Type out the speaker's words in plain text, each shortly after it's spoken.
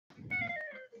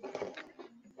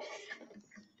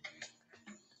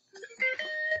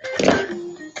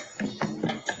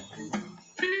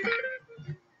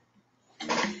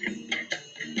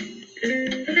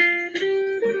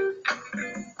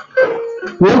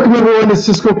Welcome everyone to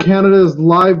Sysco Canada's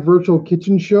live virtual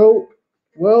kitchen show.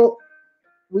 Well,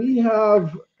 we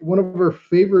have one of our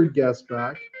favorite guests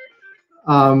back.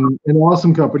 An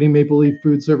awesome company, Maple Leaf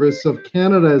Food Service of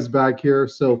Canada, is back here.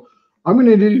 So I'm going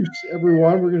to introduce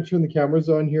everyone. We're going to turn the cameras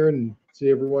on here and see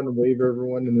everyone and wave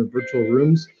everyone in their virtual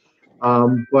rooms.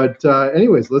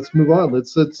 Anyways, let's move on.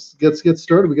 Let's get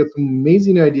started. We got some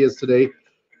amazing ideas today,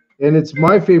 and it's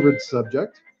my favorite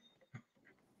subject.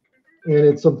 And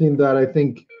it's something that I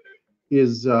think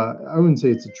is, I wouldn't say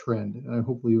it's a trend. And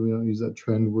hopefully we don't use that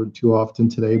trend word too often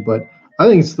today, but I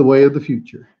think it's the way of the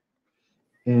future.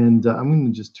 And I'm going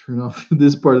to just turn off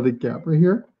this part of the camera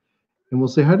here, and we'll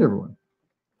say hi to everyone.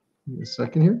 Give me a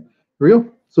second here. Here we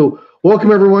go. So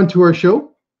welcome everyone to our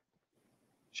show.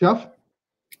 Chef.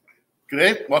 Good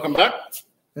day. Welcome back.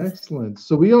 Excellent.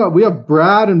 So we have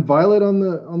Brad and Violet on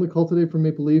the call today from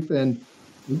Maple Leaf, and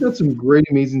we've got some great,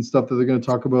 amazing stuff that they're going to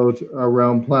talk about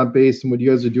around plant-based and what you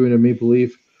guys are doing at Maple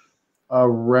Leaf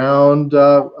around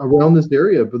this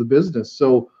area for the business.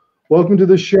 So welcome to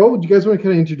the show. Do you guys want to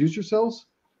kind of introduce yourselves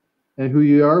and who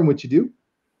you are and what you do?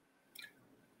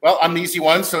 Well, I'm the easy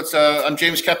one. So I'm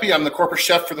James Keppy. I'm the corporate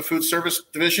chef for the food service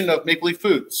division of Maple Leaf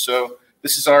Foods. So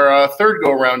this is our third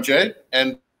go around, Jay,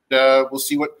 and we'll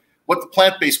see what the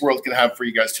plant-based world can have for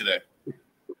you guys today.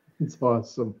 It's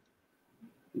awesome.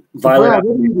 Violet, Brad,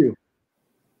 what do you do?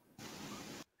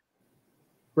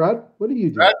 Brad, what do you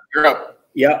do? Brad, you're up.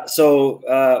 Yeah, so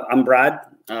I'm Brad.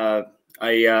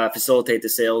 I facilitate the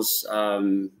sales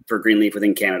for Greenleaf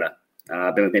within Canada.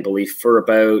 I've been with Maple Leaf for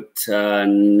about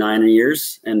 9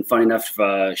 years, and funny enough,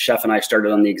 Chef and I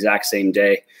started on the exact same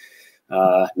day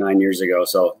 9 years ago.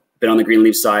 So been on the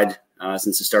Greenleaf side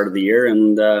since the start of the year,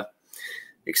 and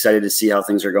excited to see how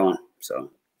things are going.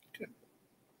 So.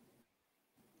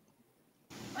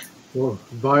 Well,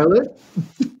 Violet.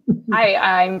 Hi,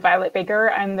 I'm Violet Baker.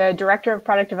 I'm the Director of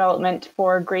Product Development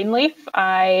for Greenleaf.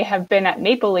 I have been at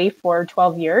Maple Leaf for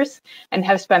 12 years and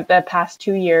have spent the past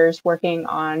 2 years working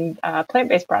on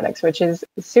plant-based products, which is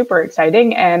super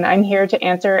exciting. And I'm here to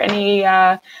answer any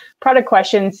product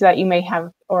questions that you may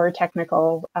have or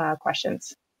technical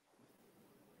questions.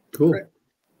 Cool. Great.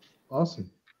 Awesome.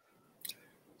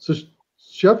 So,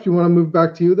 Chef, you want to move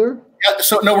back to you there? Yeah,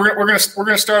 so no, we're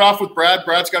gonna start off with Brad.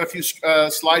 Brad's got a few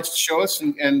slides to show us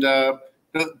and a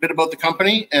bit about the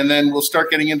company, and then we'll start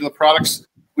getting into the products.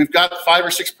 We've got 5 or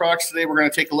 6 products today we're going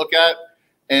to take a look at,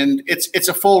 and it's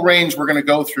a full range we're going to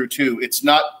go through too. It's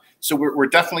not so we're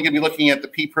definitely going to be looking at the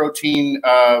pea protein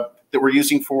that we're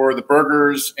using for the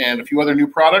burgers and a few other new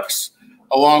products,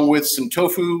 along with some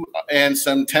tofu and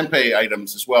some tempeh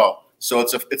items as well. So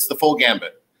it's the full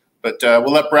gambit. But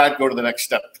we'll let Brad go to the next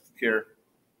step here.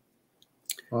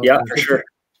 Awesome. Yeah, for sure.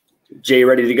 Jay,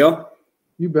 ready to go?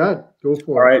 You bet. Go for it.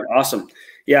 All right, awesome.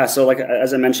 Yeah, so like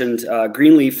as I mentioned,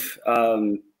 Greenleaf,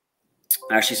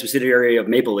 actually subsidiary of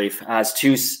Maple Leaf, has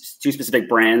two specific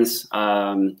brands,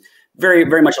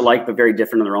 very much alike but very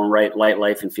different in their own right. Light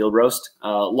Life and Field Roast.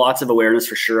 Lots of awareness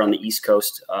for sure on the East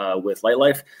Coast with Light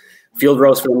Life. Field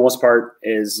Roast, for the most part,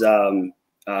 is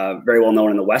very well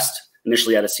known in the West.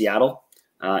 Initially out of Seattle,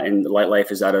 and Light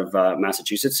Life is out of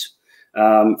Massachusetts.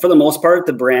 For the most part,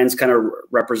 the brands kind of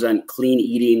represent clean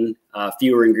eating,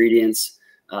 fewer ingredients.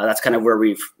 That's kind of where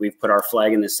we've put our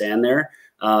flag in the sand there.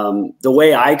 The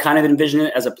way I kind of envision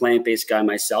it as a plant-based guy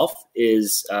myself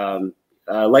is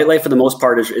Light Life for the most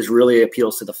part is really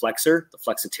appeals to the flexor, the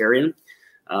flexitarian.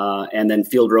 And then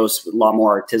Field Roast, a lot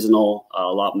more artisanal, a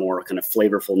lot more kind of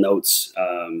flavorful notes,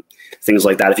 things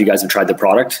like that. If you guys have tried the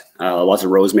product, lots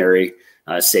of rosemary,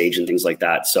 sage and things like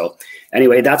that. So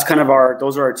anyway, that's kind of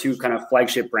those are our 2 kind of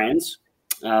flagship brands.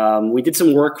 We did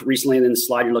some work recently in the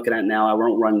slide you're looking at now. I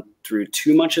won't run through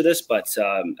too much of this, but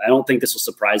I don't think this will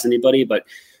surprise anybody, but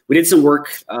we did some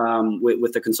work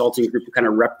with the consulting group to kind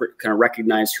of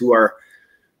recognize who our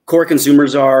core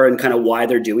consumers are and kind of why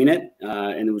they're doing it.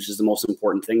 And which is the most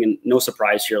important thing. And no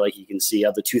surprise here, like you can see,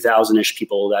 of the 2,000-ish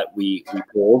people that we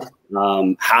polled,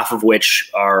 half of which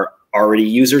are already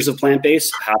users of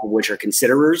plant-based, half of which are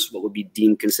considerers, what would be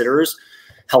deemed considerers.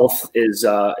 Health is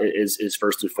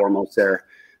first and foremost there,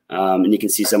 and you can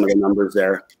see some of the numbers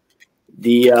there.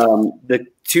 The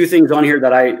 2 things on here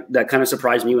that kind of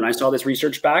surprised me when I saw this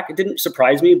research back. It didn't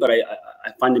surprise me, but I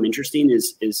find them interesting.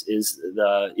 Is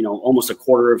the almost a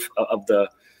quarter of the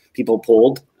people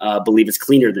polled believe it's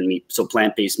cleaner than meat. So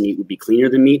plant-based meat would be cleaner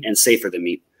than meat and safer than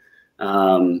meat.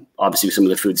 Obviously, some of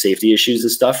the food safety issues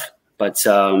and stuff. But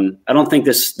I don't think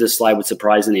this slide would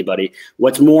surprise anybody.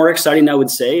 What's more exciting, I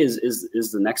would say, is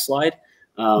the next slide.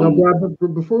 Now, Brad,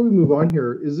 but before we move on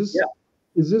here, is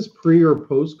this pre or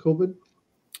post COVID?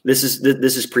 This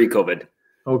is pre-COVID.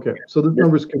 Okay, so the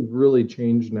numbers could really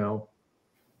change now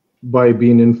by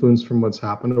being influenced from what's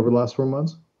happened over the last 4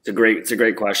 months. It's a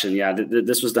great question. Yeah,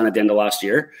 this was done at the end of last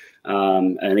year.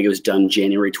 I think it was done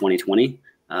January 2020.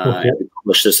 Okay. And we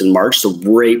published this in March, so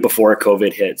right before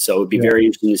COVID hit. So it'd be very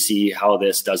interesting to see how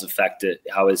this does affect it,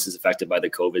 how this is affected by the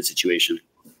COVID situation.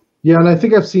 Yeah, and I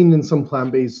think I've seen in some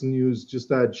plant-based news just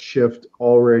that shift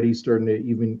already starting to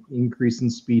even increase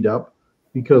and speed up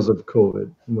because of COVID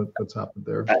and what's happened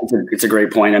there. It's a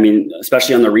great point. I mean,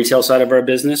 especially on the retail side of our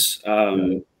business,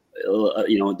 you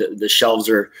know, the shelves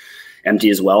are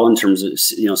empty as well in terms of,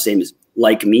 you know, same as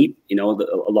like meat, you know,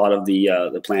 a lot of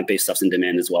the plant-based stuff's in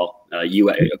demand as well.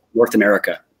 North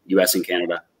America, US and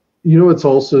Canada. You know, it's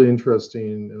also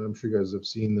interesting, and I'm sure you guys have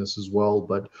seen this as well,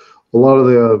 but a lot of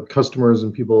the customers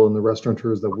and people in the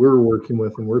restaurateurs that we're working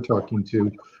with and we're talking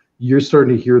to, you're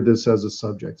starting to hear this as a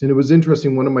subject. And it was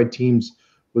interesting. One of my teams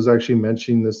was actually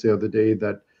mentioning this the other day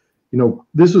that, you know,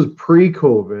 this was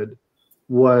pre-COVID,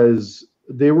 was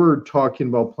they were talking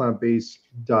about plant-based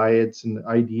diets and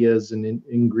ideas and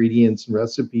ingredients and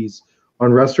recipes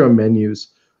on restaurant menus.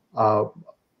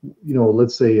 You know,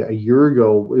 let's say a year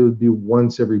ago, it would be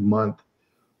once every month.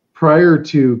 Prior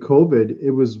to COVID, it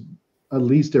was at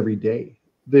least every day.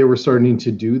 They were starting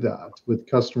to do that with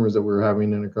customers that we were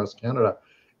having in across Canada.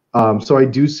 So I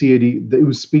do see it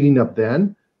was speeding up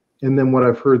then. And then what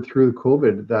I've heard through the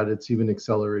COVID, that it's even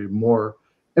accelerated more.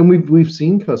 And we've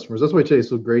seen customers. That's why today it's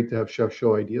so great to have Chef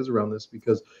Show ideas around this,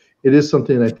 because it is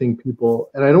something I think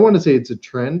people, and I don't want to say it's a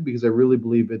trend, because I really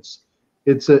believe it's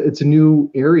a new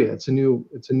area. It's a new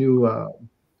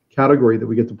category that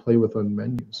we get to play with on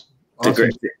menus. Awesome.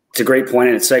 It's a great point,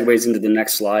 and it segues into the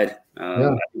next slide.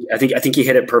 I think you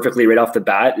hit it perfectly right off the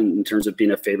bat in terms of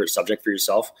being a favorite subject for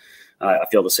yourself. I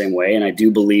feel the same way, and I do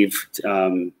believe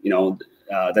you know,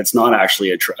 that's not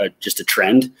actually just a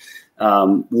trend.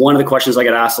 One of the questions I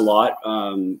get asked a lot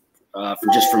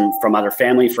from other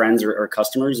family, friends, or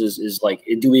customers is like,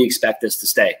 do we expect this to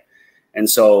stay? And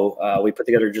so we put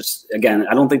together, just, again,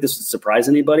 I don't think this would surprise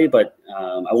anybody, but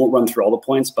I won't run through all the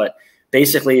points, but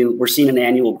basically we're seeing an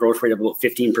annual growth rate of about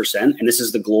 15%. And this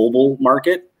is the global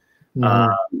market.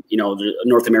 You know,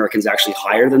 North American is actually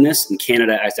higher than this, and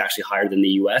Canada is actually higher than the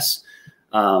US.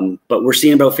 But we're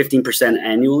seeing about 15%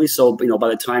 annually. So, you know, by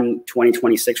the time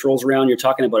 2026 rolls around, you're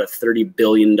talking about a $30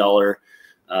 billion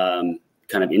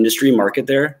kind of industry market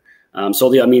there.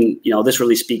 So I mean, you know, this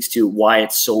really speaks to why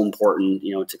it's so important,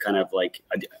 you know, to kind of like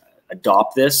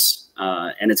adopt this,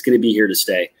 and it's going to be here to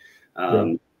stay.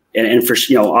 And for,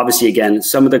 you know, obviously, again,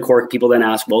 some of the core people then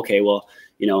ask, well, okay, well,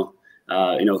 you know,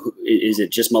 is it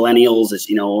just millennials? Is,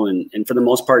 you know, and for the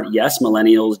most part, yes,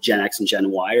 millennials, Gen X and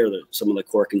Gen Y are some of the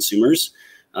core consumers.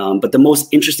 But the most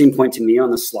interesting point to me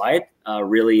on the slide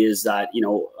really is that, you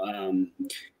know,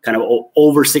 kind of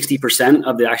over 60%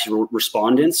 of the actual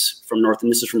respondents from North,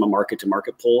 and this is from a market to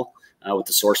market poll with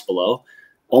the source below,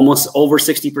 almost over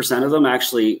 60% of them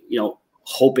actually, you know,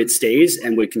 hope it stays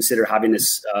and would consider having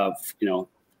this, you know,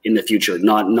 in the future,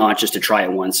 not just to try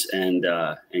it once and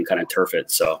kind of turf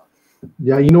it. So.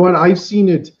 Yeah, you know what? I've seen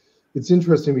it. It's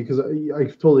interesting because I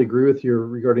totally agree with you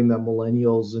regarding that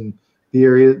millennials and the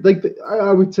area. Like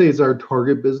I would say is our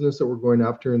target business that we're going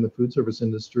after in the food service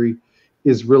industry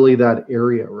is really that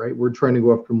area, right? We're trying to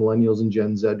go after millennials and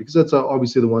Gen Z because that's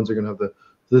obviously the ones that are going to have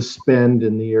the spend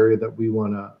in the area that we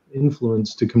want to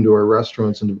influence to come to our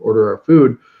restaurants and to order our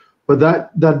food. But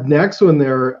that next one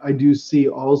there, I do see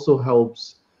also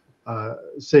helps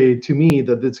say to me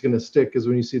that it's going to stick, because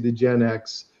when you see the Gen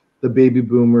X, the baby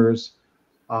boomers,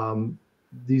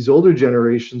 these older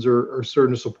generations are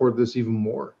starting to support this even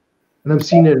more. And I'm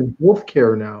seeing it in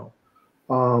healthcare now,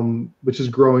 which is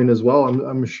growing as well.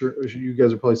 I'm sure you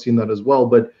guys are probably seeing that as well.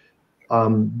 But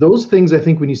those things, I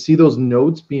think when you see those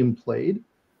notes being played,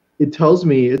 it tells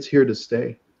me it's here to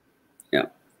stay.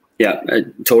 Yeah, I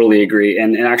totally agree.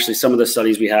 And actually some of the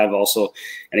studies we have also,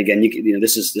 and again, you know,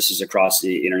 this is across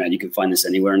the internet, you can find this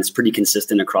anywhere, and it's pretty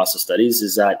consistent across the studies,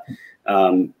 is that,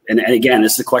 and again,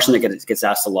 this is a question that gets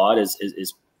asked a lot,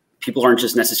 is people aren't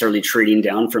just necessarily trading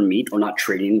down from meat, or not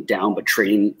trading down, but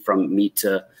trading from meat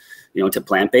to, you know, to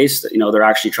plant-based. You know, they're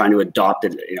actually trying to adopt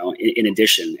it, you know, in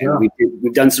addition. And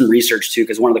we've done some research too,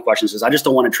 because one of the questions is, I just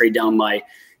don't want to trade down my,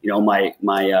 you know,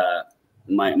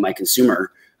 my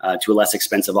consumer to a less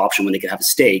expensive option when they could have a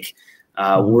steak.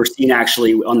 We're seeing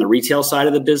actually on the retail side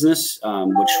of the business,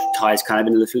 which ties kind of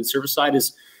into the food service side,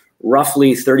 is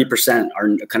roughly 30%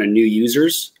 are kind of new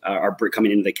users are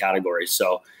coming into the category.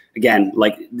 So again,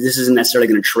 like, this isn't necessarily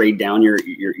going to trade down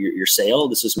your sale.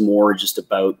 This is more just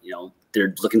about, you know,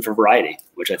 they're looking for variety,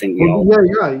 which I think we all.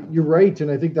 Yeah, you're right. And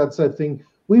I think that's that thing.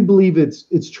 we believe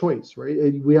it's choice,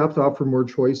 right? We have to offer more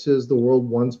choices. The world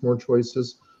wants more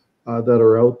choices that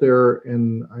are out there,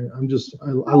 and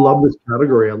I love this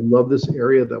category. I love this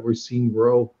area that we're seeing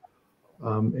grow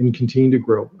and continue to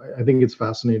grow. I think it's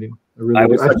fascinating. I really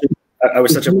do. I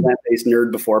was such a plant-based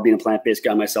nerd before, being a plant-based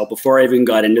guy myself. Before I even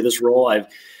got into this role, I've,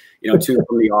 too,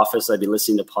 from the office, I'd be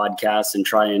listening to podcasts and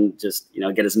try and just,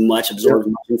 get as much absorb as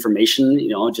much information,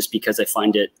 just because I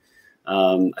find it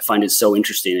so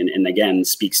interesting, and again,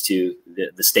 speaks to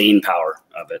the staying power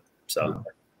of it. So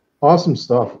awesome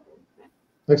stuff.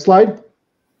 Next slide.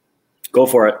 Go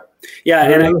for it. Yeah,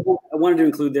 and I wanted to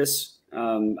include this.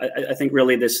 I think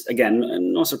really this,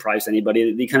 again, no surprise to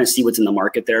anybody. You kind of see what's in the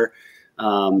market there.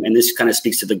 And this kind of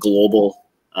speaks to the global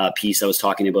piece I was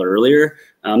talking about earlier.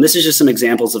 This is just some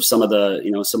examples of some of the,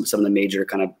 some of the major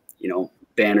kind of,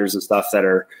 banners and stuff that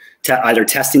are either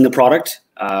testing the product,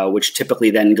 which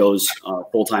typically then goes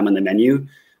full-time on the menu.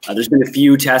 There's been a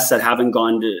few tests that haven't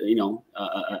gone to,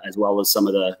 as well as some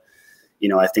of the,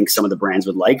 I think some of the brands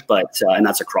would like, but, and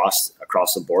that's across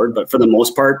the board. But for the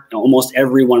most part, almost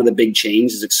every one of the big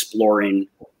chains is exploring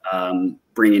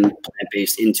bringing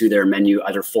plant-based into their menu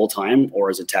either full-time or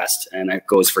as a test. And it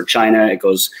goes for China. It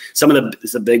goes, some of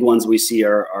the big ones we see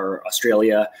are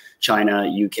Australia, China,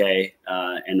 UK,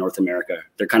 and North America.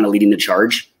 They're kind of leading the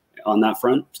charge on that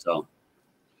front. So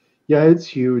yeah, it's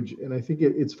huge. And I think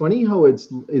it's funny how it's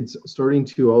starting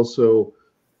to also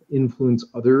influence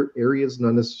other areas,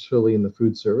 not necessarily in the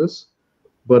food service,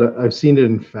 but I've seen it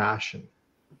in fashion.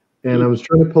 And I was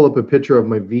trying to pull up a picture of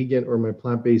my vegan or my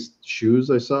plant-based shoes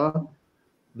I saw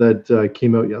that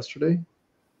came out yesterday.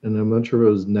 And I'm not sure if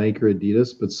it was Nike or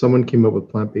Adidas, but someone came up with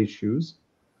plant-based shoes.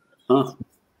 Huh.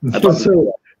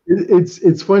 So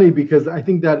it's funny because I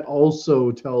think that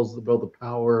also tells about the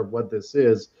power of what this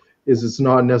is it's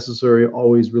not necessarily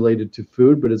always related to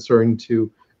food, but it's starting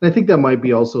to, and I think that might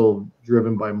be also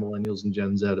driven by millennials and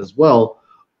Gen Z as well.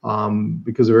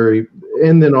 Because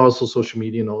and then also social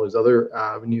media and all those other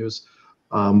avenues.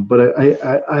 But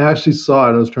I actually saw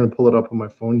it. I was trying to pull it up on my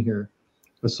phone here.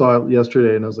 I saw it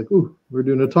yesterday, and I was like, "Ooh, we're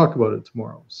doing a talk about it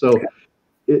tomorrow." So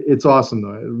it's awesome,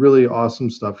 though. Really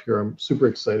awesome stuff here. I'm super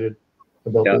excited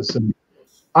about this. And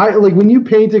I like when you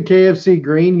painted KFC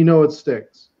green. It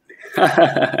sticks.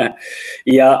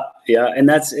 Yeah, and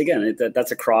that's again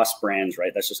that's across brands,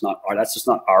 right? That's just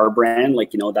not our brand.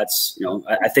 Like that's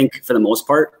I think for the most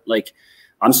part, like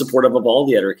I'm supportive of all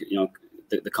the other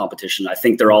the competition. I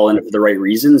think they're all in it for the right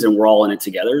reasons, and we're all in it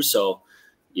together. So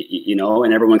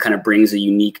and everyone kind of brings a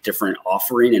unique, different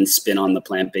offering and spin on the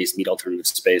plant-based meat alternative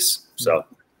space. So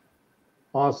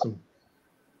awesome.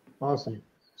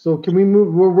 So can we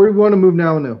move? Where do we want to move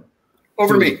now?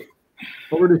 Over to me.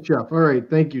 Over to Chef. All right.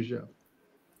 Thank you, Chef.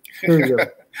 There you go.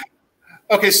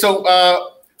 Okay,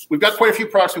 so we've got quite a few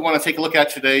products we want to take a look at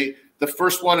today. The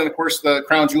first one, and of course the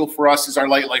crown jewel for us, is our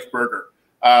Light Life Burger.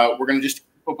 We're going to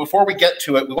but before we get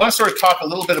to it, we want to sort of talk a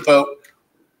little bit about,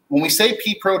 when we say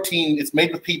pea protein, it's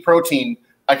made with pea protein.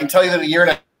 I can tell you that a year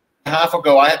and a half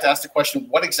ago, I had to ask the question,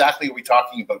 what exactly are we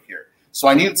talking about here? So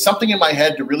I needed something in my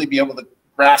head to really be able to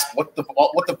grasp what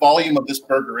the volume of this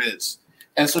burger is.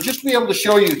 And so just to be able to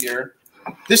show you here,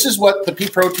 this is what the pea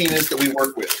protein is that we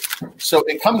work with. So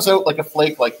it comes out like a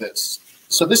flake like this.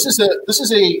 So this is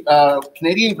a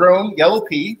Canadian-grown yellow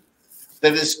pea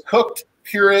that is cooked,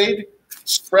 pureed,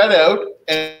 spread out,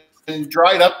 and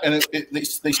dried up, and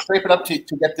they scrape it up to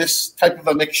get this type of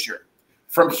a mixture.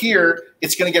 From here,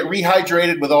 it's going to get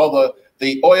rehydrated with all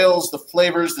the oils, the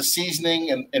flavors, the seasoning,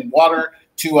 and water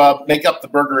to make up the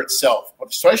burger itself.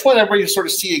 So I just want everybody to sort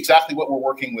of see exactly what we're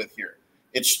working with here.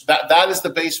 It's that is the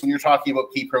base when you're talking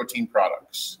about pea protein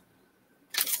products.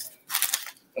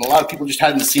 And a lot of people just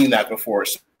hadn't seen that before.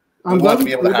 So I'm glad you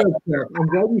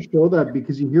show that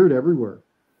because you hear it everywhere.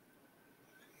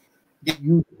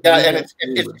 Yeah, and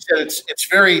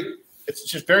it's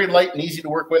just very light and easy to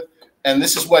work with. And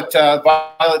this is what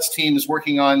Violet's team is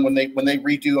working on when they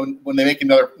make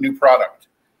another new product.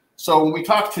 So when we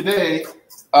talk today,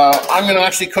 I'm going to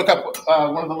actually cook up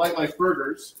one of the Light Life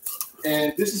burgers,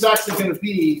 and this is actually going to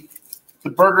be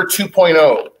the Burger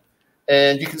 2.0.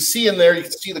 And you can see in there, you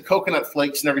can see the coconut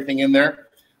flakes and everything in there.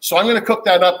 So I'm going to cook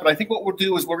that up, but I think what we'll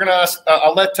do is we're going to ask,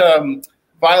 I'll let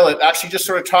Violet actually just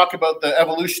sort of talk about the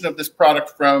evolution of this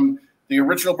product from the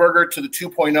original burger to the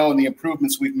 2.0 and the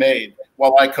improvements we've made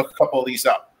while I cook a couple of these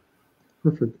up.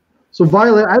 Perfect. So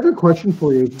Violet, I have a question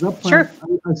for you. Sure.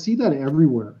 I see that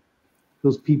everywhere,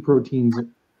 those pea proteins.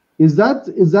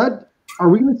 Are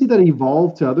we going to see that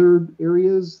evolve to other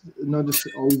areas, not just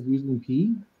always using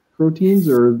pea proteins,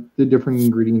 or the different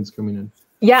ingredients coming in?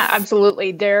 Yeah,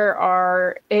 absolutely. There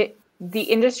are the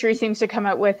industry seems to come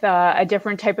out with a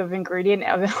different type of ingredient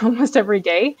almost every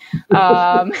day.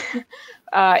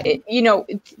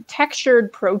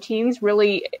 Textured proteins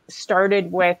really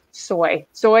started with soy.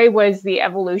 Soy was the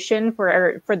evolution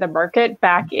for the market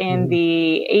back in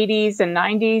the 80s and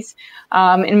 90s,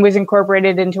 and was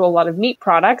incorporated into a lot of meat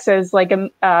products as like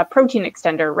a protein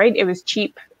extender, right? It was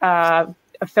cheap,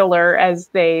 a filler, as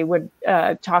they would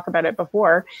talk about it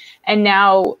before. And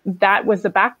now that was the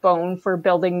backbone for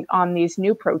building on these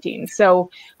new proteins.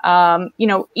 So,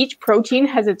 each protein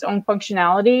has its own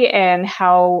functionality and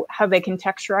how they can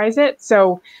texturize it.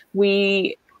 So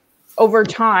over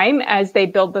time, as they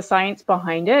build the science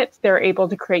behind it, they're able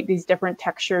to create these different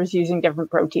textures using different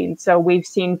proteins. So we've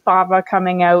seen fava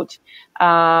coming out,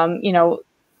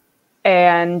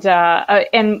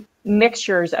 and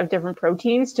mixtures of different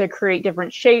proteins to create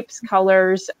different shapes,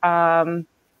 colors, and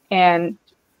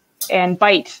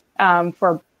bite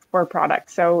for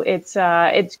products. So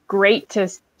it's great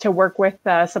to work with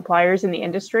suppliers in the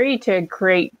industry to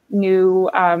create new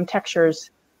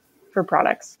textures for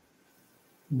products.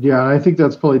 Yeah, I think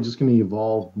that's probably just going to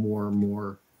evolve more and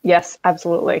more. Yes,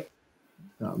 absolutely.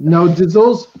 Now,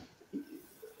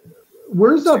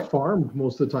 where's that farmed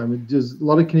most of the time? Does a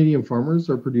lot of Canadian farmers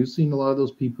are producing a lot of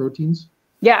those pea proteins?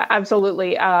 Yeah,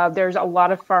 absolutely. There's a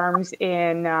lot of farms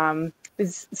in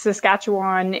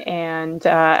Saskatchewan and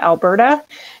Alberta,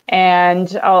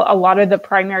 and a lot of the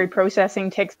primary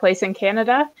processing takes place in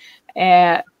Canada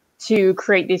to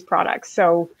create these products.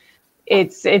 So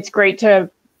it's great to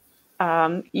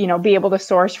be able to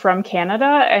source from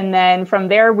Canada, and then from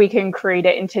there we can create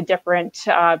it into different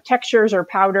textures or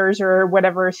powders or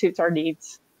whatever suits our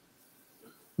needs.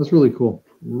 That's really cool.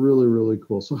 Really, really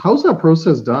cool. So how's that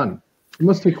process done? It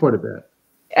must take quite a bit.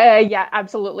 Yeah,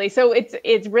 absolutely. So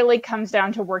it really comes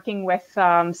down to working with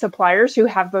suppliers who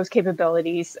have those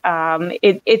capabilities.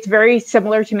 It's very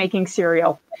similar to making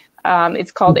cereal.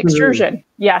 It's called extrusion.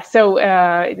 Yeah, so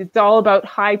it's all about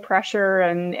high pressure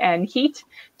and heat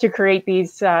to create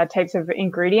these types of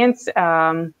ingredients.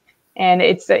 And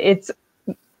it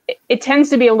tends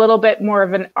to be a little bit more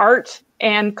of an art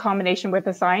and combination with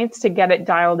the science to get it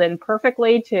dialed in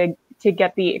perfectly to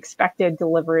get the expected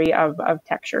delivery of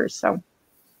textures. So.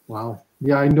 Wow.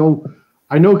 Yeah, I know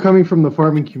coming from the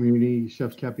farming community,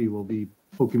 Chef Keppy will be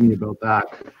poking me about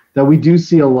that we do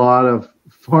see a lot of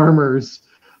farmers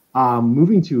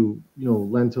moving to,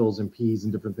 lentils and peas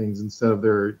and different things instead of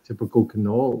their typical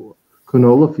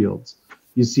canola fields.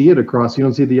 You see it across, you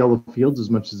don't see the yellow fields as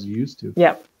much as you used to.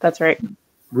 Yeah, that's right.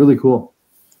 Really cool.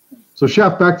 So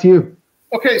Chef, back to you.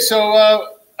 Okay, so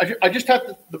I just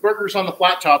have the burgers on the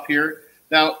flat top here.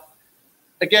 Now,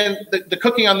 again, the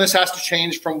cooking on this has to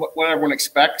change from what everyone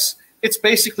expects. It's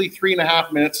basically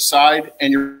 3.5 minutes aside,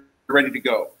 and you're ready to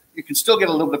go. You can still get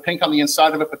a little bit of pink on the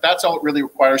inside of it, but that's all it really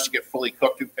requires to get fully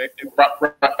cooked and brought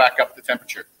back up the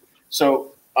temperature.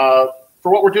 So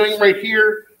for what we're doing right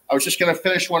here, I was just going to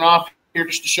finish one off here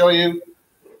just to show you.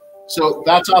 So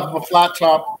that's off of a flat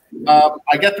top.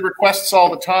 I get the requests all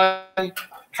the time.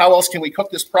 How else can we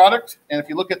cook this product? And if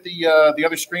you look at the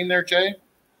other screen there, Jay.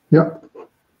 Yeah.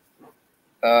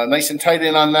 Nice and tight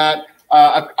in on that.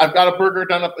 I've got a burger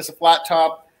done up as a flat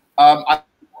top.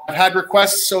 I've had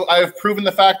requests, so I've proven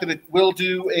the fact that it will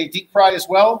do a deep fry as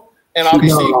well. And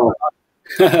obviously,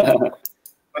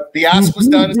 but the ask was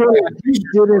done. You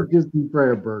didn't just deep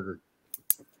fry a burger.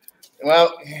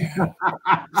 Well,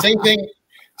 same thing.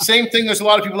 Same thing. There's a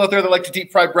lot of people out there that like to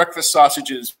deep fry breakfast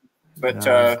sausages, but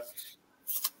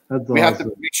we have to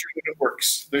make sure that it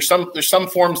works. There's some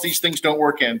forms these things don't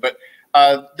work in, but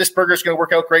this burger is going to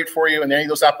work out great for you in any of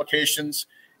those applications.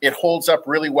 It holds up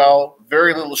really well.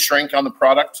 Very little shrink on the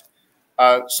product.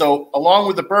 So along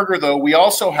with the burger, though, we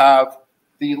also have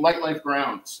the Light Life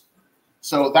grounds.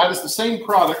 So that is the same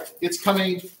product. It's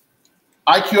coming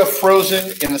IQF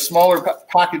frozen in a smaller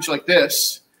package like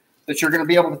this that you're going to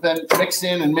be able to then mix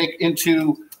in and make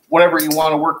into whatever you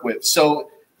want to work with. So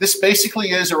this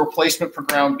basically is a replacement for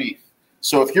ground beef.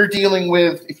 So if you're dealing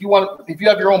with, if you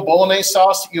have your own bolognese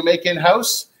sauce that you make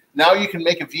in-house, now you can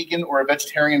make a vegan or a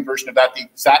vegetarian version of that, the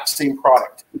exact same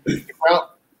product.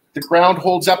 The ground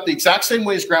holds up the exact same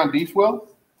way as ground beef will.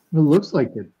 It looks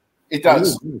like it. It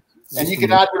does. And you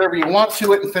can add whatever you want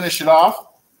to it and finish it off.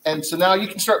 And so now you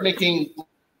can start making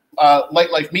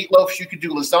Light Life meatloafs. You can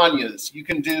do lasagnas. You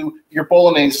can do your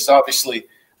bolognese, obviously.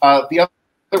 The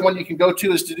other one you can go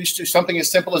to is to do something as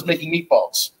simple as making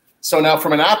meatballs. So now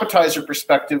from an appetizer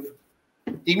perspective,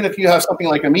 even if you have something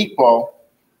like a meatball,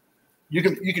 you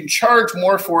can charge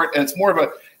more for it, and it's more of an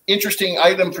interesting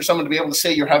item for someone to be able to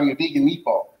say you're having a vegan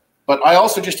meatball. But I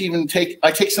also just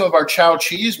I take some of our chow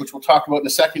cheese, which we'll talk about in a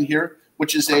second here,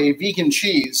 which is a vegan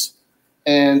cheese,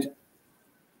 and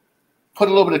put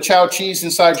a little bit of chow cheese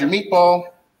inside your meatball,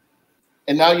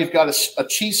 and now you've got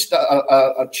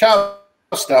a chow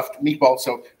stuffed meatball.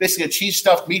 So basically a cheese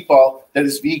stuffed meatball that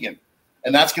is vegan,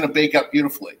 and that's going to bake up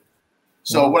beautifully.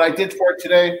 So what I did for it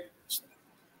today,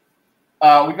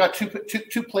 we've got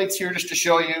two plates here just to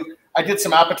show you. I did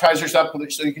some appetizers up with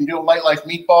it, so you can do a light life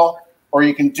meatball, or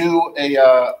you can do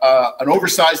an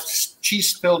oversized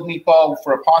cheese-filled meatball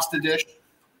for a pasta dish.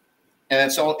 And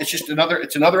so it's just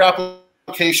another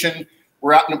application.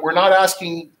 We're not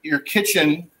asking your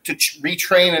kitchen to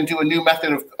retrain and do a new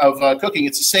method of cooking.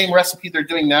 It's the same recipe they're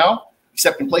doing now,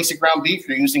 except in place of ground beef,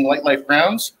 you're using light life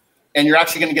grounds, and you're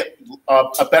actually going to get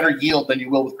a better yield than you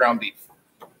will with ground beef.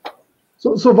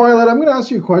 So Violet, I'm going to ask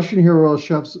you a question here, while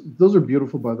chefs. Those are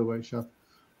beautiful, by the way, chef.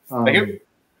 Thank you.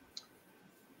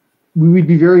 We would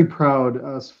be very proud,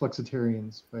 us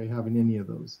flexitarians, by having any of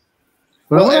those.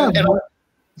 But go ahead. Well,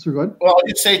 I'll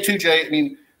just say too, Jay. I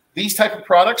mean, these type of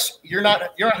products, you're not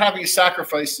having a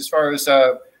sacrifice as far as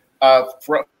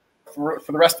for the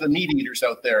rest of the meat eaters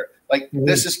out there. Like it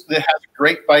has a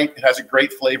great bite. It has a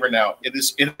great flavor now. It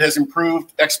has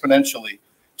improved exponentially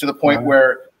to the point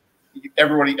where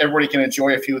everybody can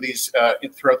enjoy a few of these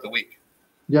throughout the week.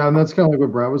 Yeah, and that's kind of like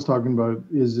what Brad was talking about.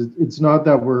 It's not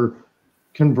that we're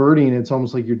converting; it's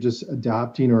almost like you're just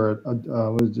adapting or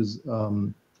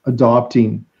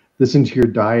adopting this into your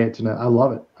diet, and I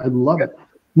love it. I love it.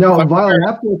 Now, Violet,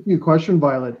 I have to ask you a question.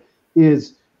 Violet,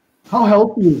 is how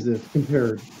healthy is this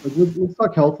compared? Like, let's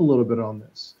talk health a little bit on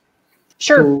this.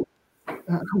 Sure. So,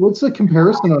 what's the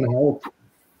comparison on health?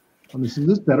 Is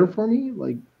this better for me?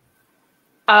 Like,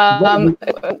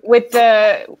 with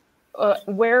the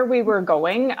where we were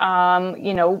going,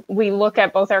 we look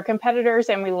at both our competitors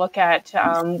and we look at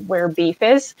where beef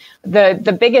is.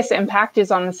 The biggest impact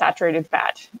is on the saturated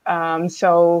fat.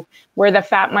 So where the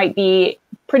fat might be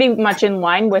pretty much in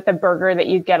line with a burger that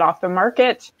you get off the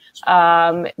market,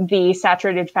 the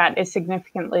saturated fat is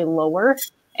significantly lower,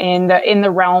 in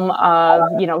the realm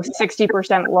of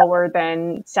 60% lower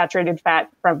than saturated fat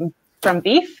from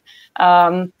beef.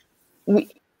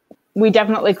 We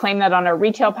definitely claim that on our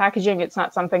retail packaging. It's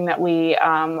not something that we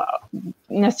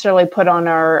necessarily put on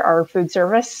our food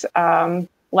service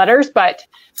letters, but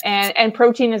and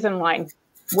protein is in line.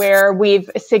 Where we've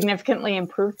significantly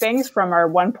improved things from our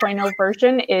 1.0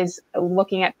 version is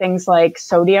looking at things like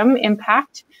sodium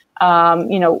impact.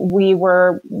 We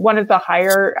were one of the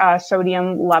higher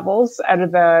sodium levels out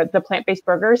of the plant-based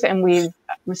burgers, and we've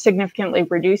significantly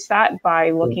reduced that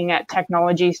by looking at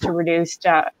technologies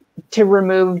to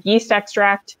remove yeast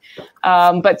extract,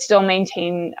 but still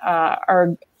maintain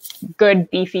our good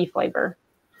beefy flavor.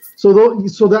 So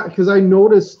that because I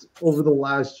noticed over the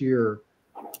last year,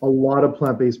 a lot of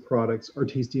plant-based products are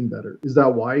tasting better. Is that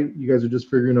why you guys are just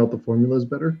figuring out the formulas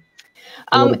better?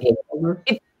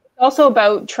 It's also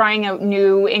about trying out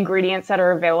new ingredients that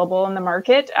are available in the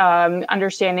market,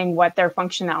 understanding what their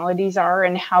functionalities are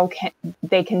and how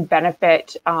they can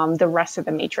benefit the rest of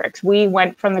the matrix. We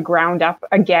went from the ground up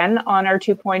again on our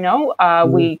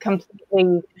 2.0. We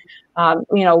completely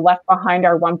left behind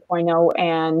our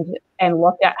 1.0 and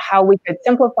looked at how we could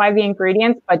simplify the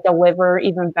ingredients but deliver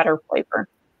even better flavor.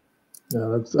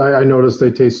 Yeah, I noticed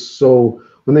they taste so.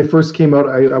 When they first came out,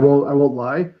 I won't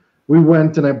lie. We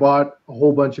went and I bought a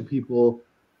whole bunch of people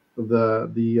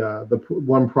the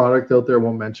one product out there. I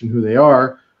won't mention who they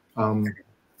are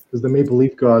because the Maple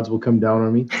Leaf gods will come down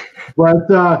on me.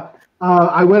 But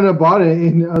I went and bought it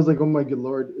and I was like, oh my good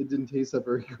Lord, it didn't taste that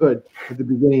very good at the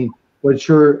beginning. But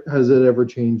sure, has it ever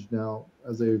changed now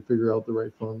as they figure out the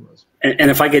right formulas?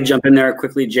 And if I could jump in there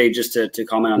quickly, Jay, just to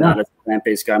comment on that as a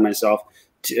plant-based guy myself.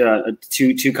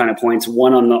 Two kind of points.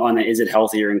 One on the is it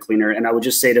healthier and cleaner, and I would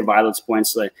just say to Violet's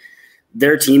points, like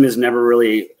their team is never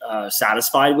really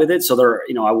satisfied with it. So they're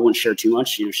I won't share too much.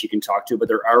 She can talk to it, but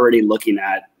they're already looking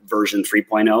at version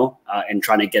 3.0 and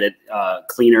trying to get it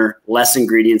cleaner. Less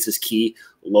ingredients is key.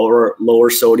 Lower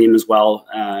sodium as well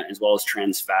as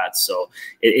trans fats. So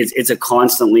it's a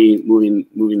constantly moving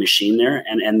machine there.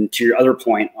 And to your other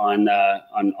point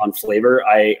on flavor,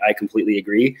 I completely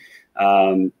agree.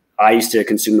 I used to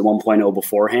consume the 1.0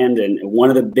 beforehand, and one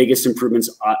of the biggest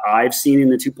improvements I've seen in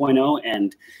the 2.0,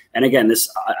 and again, this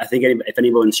I think if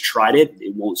anyone's tried it,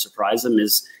 it won't surprise them.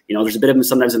 Is there's a bit of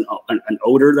sometimes an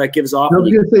odor that gives off. I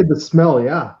was gonna say the smell,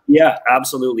 yeah. Yeah,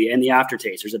 absolutely, and the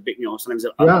aftertaste. There's a big sometimes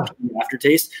an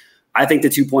aftertaste. I think the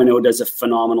 2.0 does a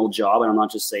phenomenal job, and I'm not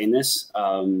just saying this.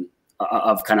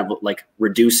 Of kind of like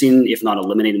reducing, if not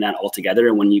eliminating that altogether.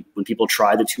 And when people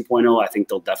try the 2.0, I think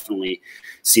they'll definitely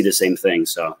see the same thing.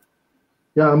 So.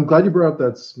 Yeah, I'm glad you brought up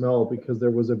that smell because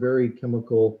there was a very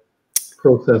chemical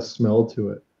processed smell to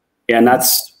it. Yeah, and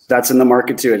that's in the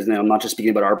market too. And I'm not just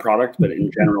speaking about our product, but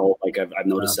in general, like I've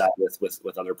noticed that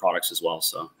with other products as well.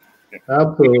 So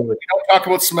absolutely. We don't talk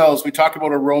about smells. We talk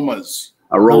about aromas.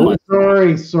 Aromas.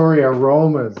 Oh, sorry,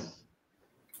 aromas.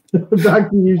 Back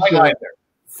to you, Fine line there.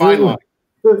 Fine line.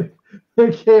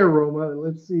 Okay, aroma.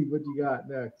 Let's see what you got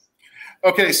next.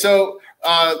 Okay, so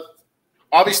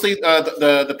obviously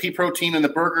the pea protein in the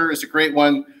burger is a great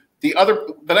one.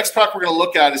 The next product we're going to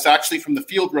look at is actually from the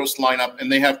field roast lineup,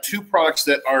 and they have two products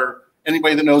that are,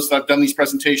 anybody that knows that I've done these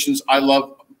presentations, I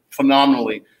love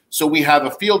phenomenally. So we have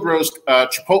a field roast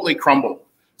chipotle crumble.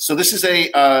 So this is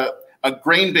a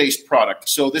grain-based product.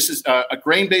 So this is a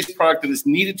grain-based product that is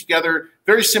kneaded together,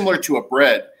 very similar to a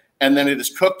bread, and then it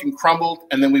is cooked and crumbled,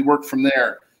 and then we work from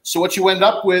there. So what you end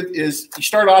up with is you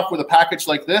start off with a package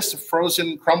like this, a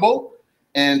frozen crumble,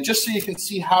 and just so you can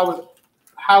see how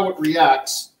it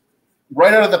reacts,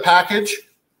 right out of the package,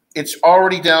 it's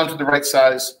already down to the right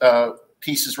size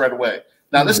pieces right away.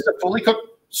 Now this is a fully cooked.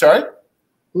 Sorry. It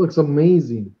looks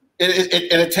amazing. And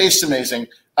it tastes amazing.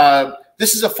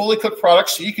 This is a fully cooked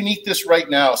product, so you can eat this right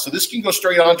now. So this can go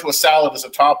straight onto a salad as a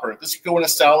topper. This can go in a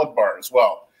salad bar as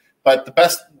well. But the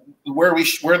best where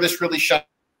this really shines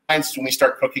is when we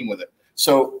start cooking with it.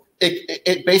 So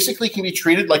it basically can be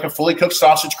treated like a fully cooked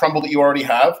sausage crumble that you already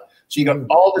have. So you got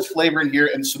all this flavor in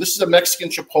here. And so this is a Mexican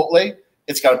chipotle.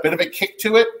 It's got a bit of a kick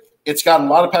to it. It's got a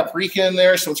lot of paprika in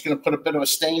there, so it's going to put a bit of a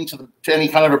stain to any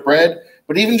kind of a bread.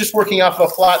 But even just working off a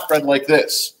flat bread like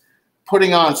this,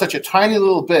 putting on such a tiny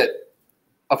little bit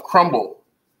of crumble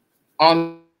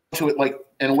onto it, like,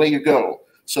 and away you go.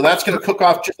 So that's going to cook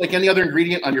off just like any other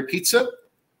ingredient on your pizza.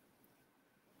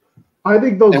 I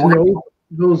think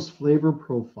those flavor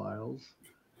profiles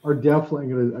are definitely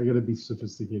going to be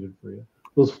sophisticated for you.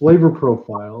 Those flavor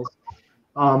profiles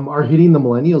are hitting the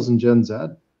millennials and Gen Z,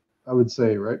 I would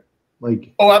say, right?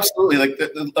 Like, oh, absolutely. Like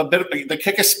a bit of the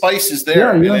kick of spice is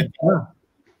there. Yeah.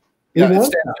 It's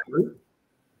right?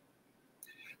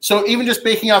 So even just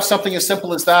baking off something as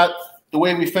simple as that, the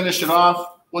way we finish it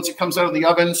off, once it comes out of the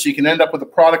oven, so you can end up with a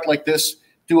product like this,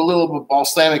 do a little bit of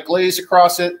balsamic glaze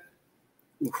across it,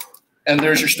 and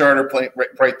there's your starter plate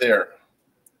right there.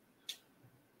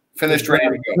 Finished, ready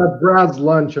to go. That's Brad's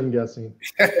lunch, I'm guessing.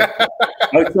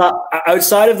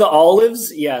 Outside of the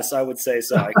olives, yes, I would say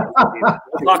so.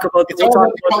 We'll talk about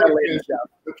that later.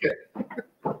 Okay.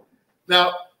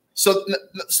 Now, so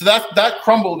that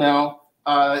crumble now,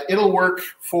 it'll work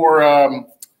for.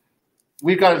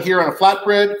 We've got it here on a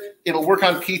flatbread. It'll work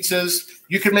on pizzas.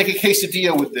 You can make a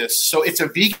quesadilla with this. So it's a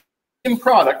vegan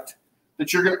product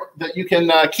that you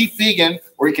can keep vegan,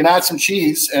 or you can add some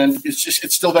cheese, and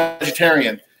it's still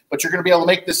vegetarian. But you're going to be able to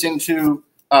make this into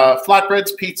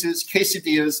flatbreads, pizzas,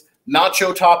 quesadillas,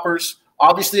 nacho toppers.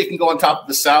 Obviously, it can go on top of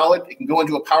the salad. It can go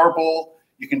into a power bowl.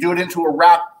 You can do it into a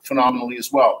wrap phenomenally as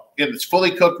well. Again, it's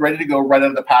fully cooked, ready to go right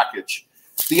out of the package.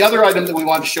 The other item that we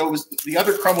wanted to show was the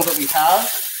other crumble that we have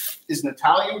is an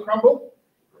Italian crumble.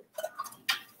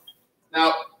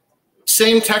 Now,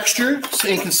 same texture,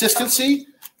 same consistency,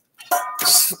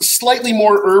 slightly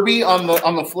more herby on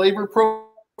the flavor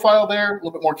profile there, a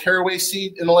little bit more caraway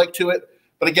seed and the like to it.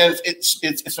 But again,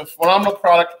 it's a phenomenal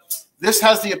product. This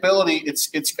has the ability,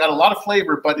 it's got a lot of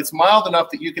flavor, but it's mild enough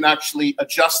that you can actually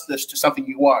adjust this to something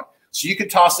you want. So you could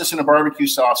toss this in a barbecue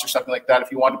sauce or something like that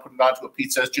if you want to put it onto a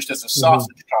pizza just as a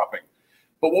sausage topping.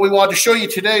 But what we wanted to show you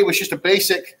today was just a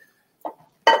basic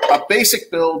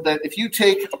build that if you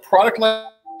take a product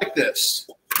like this,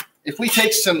 if we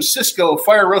take some Sysco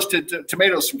fire roasted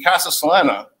tomatoes from Casa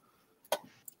Solana.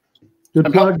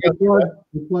 Good plug,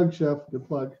 chef. Good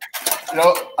plug. You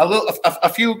know, a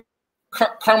few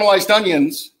caramelized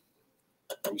onions.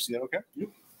 Can you see that? Okay.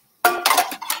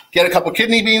 Get a couple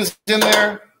kidney beans in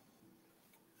there,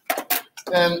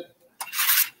 and a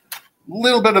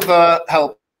little bit of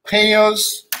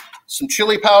jalapenos, some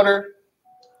chili powder,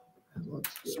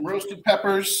 some roasted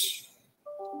peppers,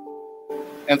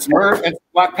 and some herb and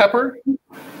black pepper.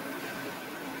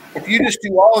 If you just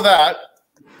do all of that,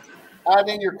 add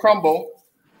in your crumble.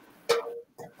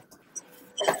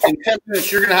 In 10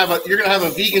 minutes, you're gonna have a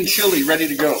vegan chili ready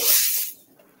to go.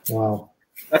 Wow,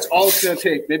 that's all it's gonna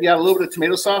take. Maybe add a little bit of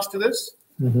tomato sauce to this.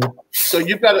 So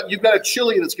you've got a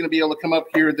chili that's gonna be able to come up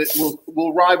here that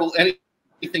will rival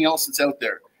anything else that's out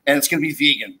there, and it's gonna be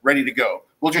vegan, ready to go.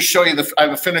 We'll just show you I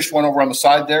have a finished one over on the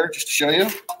side there, just to show you.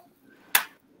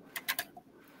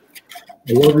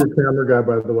 I love your camera guy,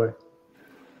 by the way.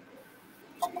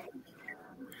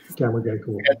 Camera guy,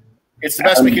 cool. It's the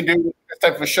best we can do with this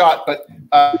type of a shot, but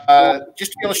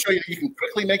just to be able to show you that you can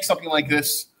quickly make something like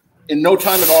this in no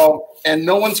time at all, and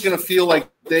no one's going to feel like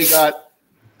they got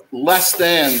less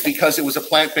than because it was a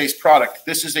plant-based product.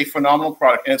 This is a phenomenal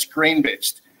product, and it's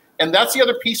grain-based. And that's the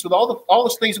other piece with all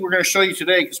those things that we're going to show you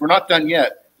today, because we're not done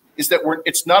yet, is that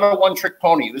it's not a one-trick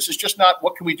pony. This is just not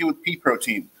what can we do with pea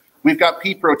protein. We've got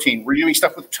pea protein. We're doing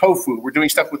stuff with tofu. We're doing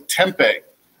stuff with tempeh.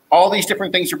 All these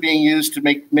different things are being used to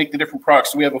make the different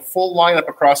products. So we have a full lineup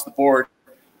across the board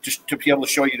just to be able to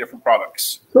show you different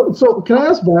products. So can I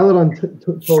ask Violet on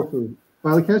tofu?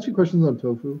 Violet, can I ask you questions on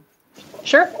tofu?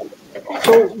 Sure.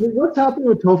 So what's happening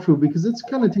with tofu? Because it's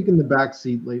kind of taken the back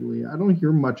seat lately. I don't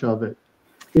hear much of it.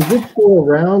 Is it still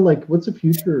around? Like, what's the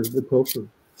future with tofu?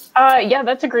 Yeah,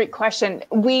 that's a great question.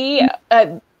 We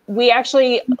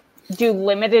actually do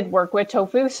limited work with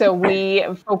tofu, so we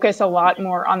focus a lot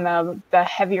more on the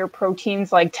heavier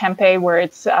proteins like tempeh, where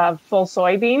it's full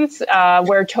soybeans.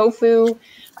 Where tofu,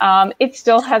 it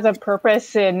still has a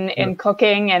purpose in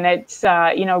cooking, and it's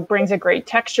brings a great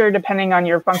texture depending on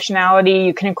your functionality.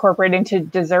 You can incorporate into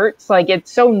desserts. Like,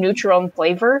 it's so neutral in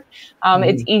flavor.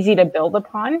 It's easy to build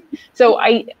upon. So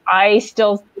I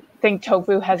still think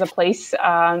tofu has a place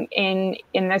in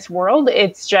this world.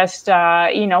 It's just how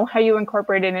you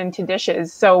incorporate it into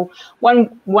dishes. So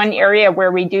one area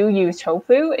where we do use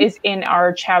tofu is in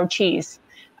our chow cheese,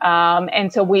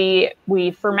 and so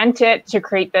we ferment it to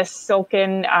create this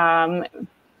silken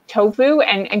tofu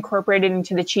and incorporate it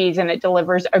into the cheese, and it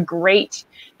delivers a great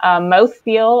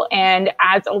mouthfeel and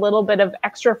adds a little bit of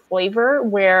extra flavor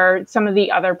where some of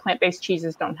the other plant-based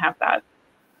cheeses don't have that.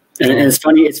 And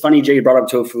it's funny, Jay, you brought up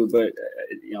tofu, but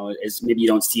as maybe you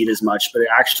don't see it as much. But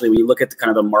actually, when you look at the kind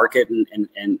of the market and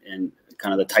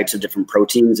kind of the types of different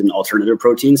proteins and alternative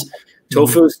proteins,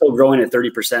 tofu is still growing at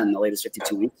 30% in the latest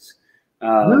 52 weeks.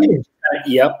 Really?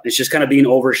 Yep, it's just kind of being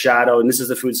overshadowed. And this is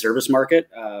the food service market.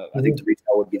 I think the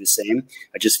retail would be the same.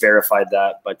 I just verified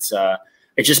that, but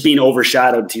it's just being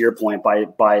overshadowed, to your point, by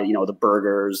the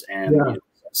burgers and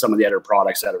some of the other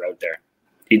products that are out there.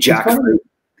 The jackfruit.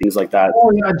 Things like that.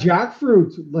 Oh yeah,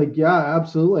 jackfruit. Like, yeah,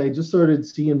 absolutely. I just started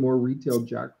seeing more retail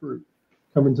jackfruit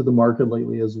coming to the market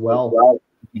lately as well.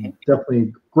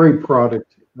 Definitely great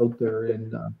product out there.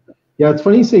 And yeah, it's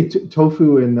funny you say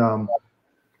tofu, and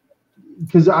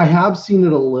because I have seen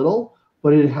it a little,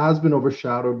 but it has been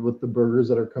overshadowed with the burgers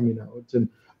that are coming out. And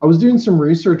I was doing some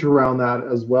research around that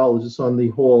as well, just on the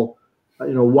whole,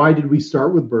 why did we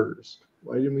start with burgers?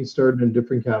 Why didn't we start in a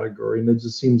different category? And it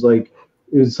just seems like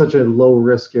it was such a low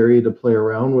risk area to play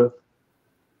around with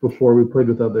before we played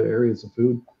with other areas of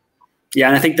food. Yeah,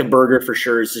 and I think the burger for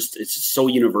sure is it's so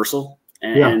universal.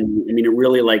 And I mean, it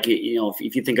really, like,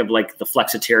 if you think of like the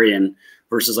flexitarian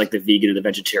versus like the vegan or the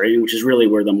vegetarian, which is really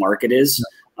where the market is.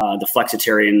 The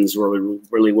flexitarians were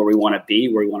really where we want to be,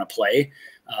 where we want to play.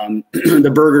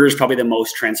 The burger is probably the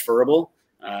most transferable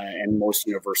and most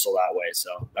universal that way.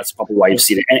 So that's probably why you've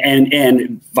seen it.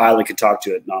 And Violet could talk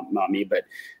to it, not me, but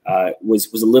was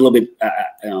a little bit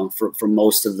for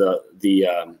most of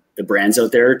the brands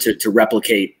out there to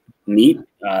replicate meat.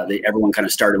 Everyone kind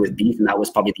of started with beef, and that was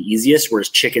probably the easiest, whereas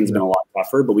chicken's been a lot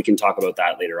tougher, but we can talk about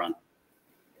that later on.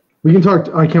 We can talk.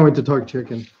 I can't wait to talk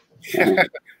chicken.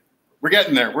 We're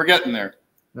getting there. We're getting there.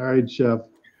 All right, Chef.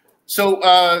 So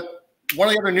one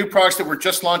of the other new products that we're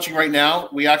just launching right now,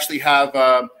 we actually have,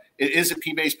 it is a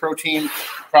pea-based protein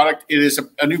product. It is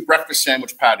a new breakfast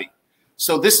sandwich patty.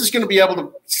 So this is going to be able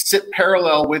to sit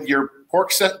parallel with your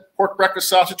pork breakfast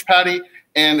sausage patty.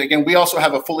 And again, we also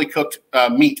have a fully cooked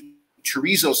meat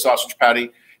chorizo sausage patty.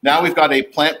 Now we've got a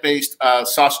plant-based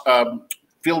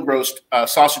field roast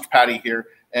sausage patty here.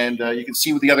 And you can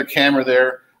see with the other camera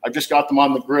there, I've just got them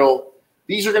on the grill.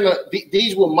 These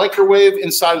will microwave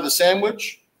inside of the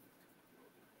sandwich.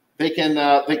 They can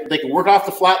work off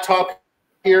the flat top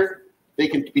here. They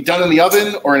can be done in the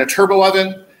oven or in a turbo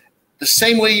oven, the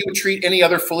same way you would treat any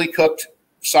other fully cooked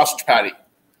sausage patty.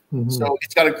 Mm-hmm. So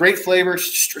it's got a great flavor,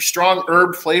 strong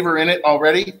herb flavor in it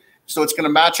already. So it's going to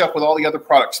match up with all the other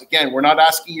products. Again, we're not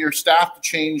asking your staff to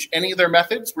change any of their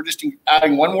methods. We're just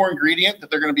adding one more ingredient that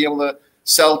they're going to be able to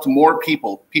sell to more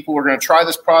people. People are going to try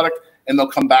this product and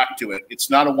they'll come back to it. It's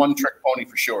not a one-trick pony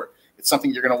for sure. It's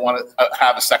something you're going to want to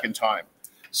have a second time.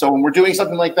 So when we're doing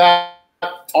something like that,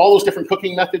 all those different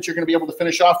cooking methods you're going to be able to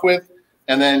finish off with.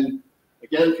 And then,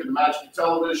 again, through the magic of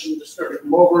television, just start to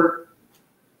come over,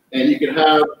 and you can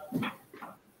have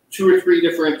 2 or 3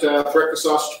 different breakfast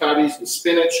sausage patties with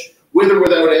spinach, with or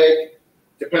without egg,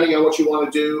 depending on what you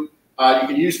want to do. You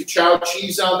can use the chow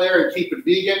cheese on there and keep it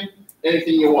vegan,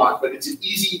 anything you want. But it's an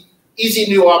easy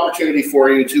new opportunity for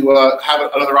you to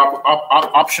have another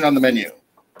option on the menu.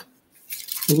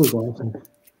 Those look awesome.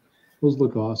 Those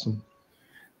look awesome.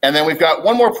 And then we've got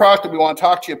one more product that we want to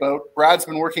talk to you about. Brad's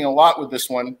been working a lot with this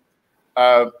one.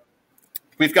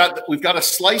 we've got a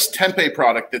sliced tempeh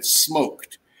product that's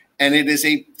smoked, and it is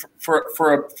for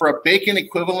a bacon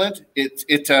equivalent.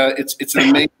 It's an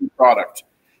amazing product.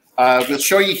 We'll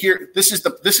show you here. This is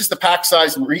the pack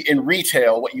size in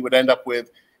retail. What you would end up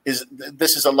with is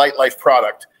this is a Light Life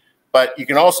product. But you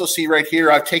can also see right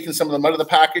here, I've taken some of them out of the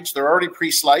package. They're already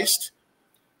pre-sliced,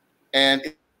 and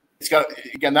it's got,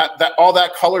 again, that all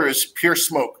that color is pure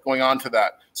smoke going on to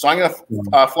that. So I'm going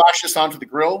to flash this onto the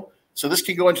grill. So this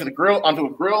can go into the grill, onto a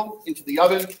grill, into the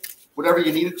oven, whatever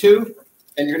you need it to,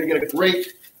 and you're going to get a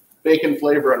great bacon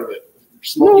flavor out of it.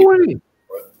 Smoky. No way.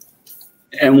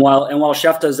 And while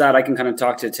Chef does that, I can kind of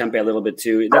talk to tempeh a little bit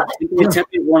too. Tempeh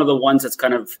is one of the ones that's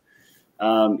kind of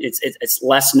it's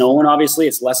less known. Obviously,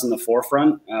 it's less in the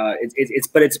forefront.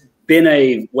 But it's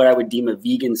been what I would deem a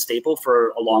vegan staple for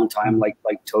a long time, like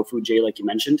tofu, Jay, like you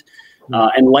mentioned.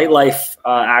 And Light Life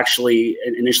actually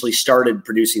initially started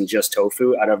producing just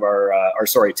tofu out of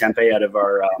tempeh out of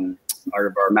our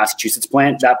Massachusetts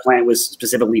plant. That plant was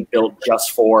specifically built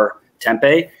just for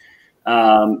tempeh.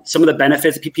 Some of the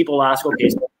benefits people ask, okay,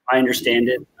 so I understand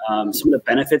it. Some of the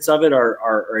benefits of it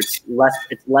are it's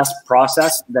less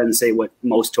processed than say what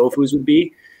most tofus would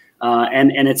be.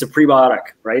 And it's a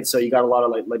prebiotic, right? So you got a lot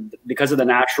of like because of the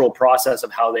natural process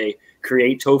of how they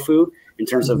create tofu in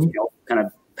terms of, kind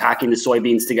of packing the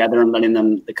soybeans together and letting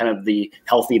them the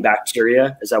healthy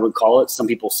bacteria, as I would call it. Some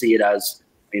people see it as,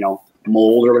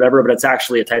 mold or whatever, but it's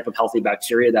actually a type of healthy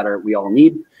bacteria that we all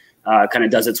need. Kind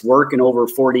of does its work, and over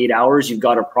 48 hours, you've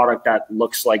got a product that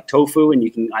looks like tofu, and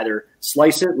you can either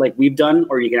slice it like we've done,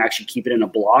 or you can actually keep it in a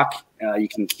block. You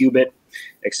can cube it,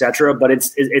 etc. But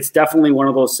it's definitely one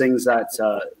of those things that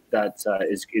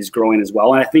is growing as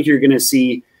well. And I think you're going to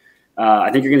see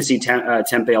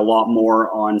tempeh a lot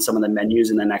more on some of the menus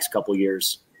in the next couple of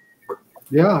years.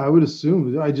 Yeah, I would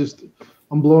assume.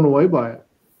 I'm blown away by it.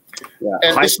 Yeah,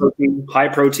 high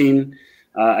protein.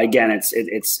 Again,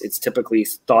 it's typically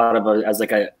thought of as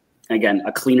like a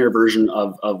cleaner version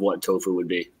of what tofu would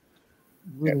be.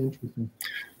 Really interesting.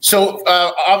 So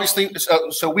obviously,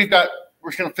 so we're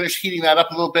going to finish heating that up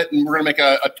a little bit, and we're going to make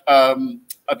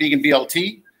a vegan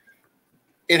BLT.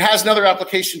 It has another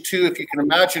application too. If you can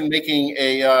imagine making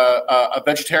a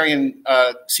vegetarian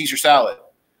Caesar salad,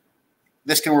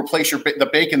 this can replace the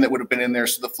bacon that would have been in there,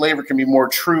 so the flavor can be more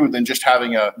true than just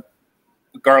having a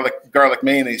garlic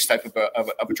mayonnaise type of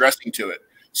a dressing to it.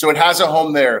 So it has a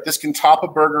home there. This can top a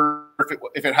burger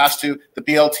if it has to. The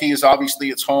BLT is obviously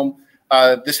its home.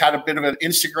 This had a bit of an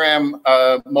Instagram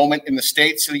moment in the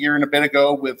States a year and a bit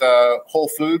ago with Whole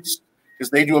Foods, because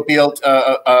they do a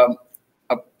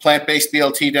plant-based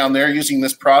BLT down there using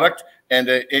this product, and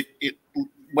it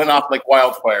went off like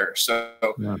wildfire. So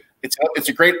yeah. It's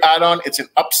a great add-on. It's an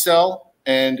upsell,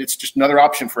 and it's just another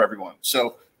option for everyone.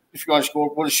 So if you want to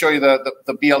go, we'll just show you the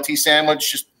BLT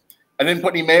sandwich. I didn't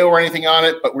put any mayo or anything on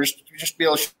it, but we're just be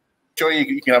able to show you.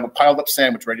 You can have a piled up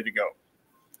sandwich ready to go.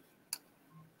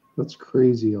 That's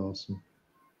crazy awesome.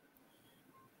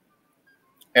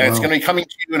 And It's going to be coming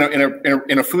to you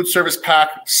in a food service pack,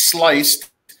 sliced,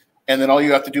 and then all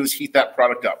you have to do is heat that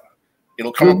product up.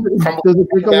 It'll come. Does it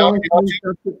take a long time?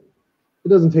 It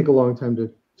doesn't take a long time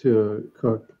to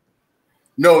cook.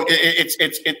 No,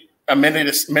 a minute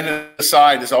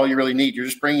aside is all you really need. You're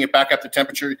just bringing it back up to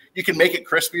temperature. You can make it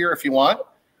crispier if you want,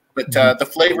 but the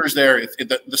flavor is there.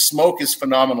 The smoke is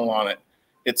phenomenal on it.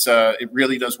 It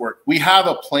really does work. We have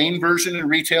a plain version in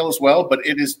retail as well, but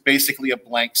it is basically a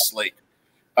blank slate.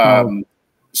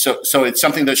 So it's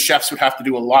something that chefs would have to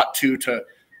do a lot to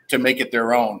make it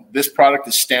their own. This product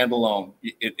is standalone.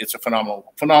 It's a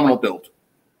phenomenal build.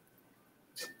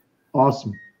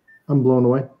 Awesome. I'm blown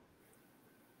away.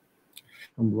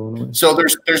 So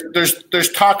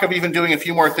there's talk of even doing a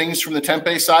few more things from the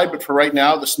tempeh side, but for right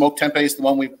now, the smoked tempeh is the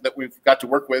one that we've got to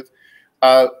work with.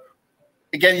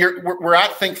 Again, we're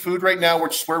at Think Food right now,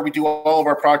 which is where we do all of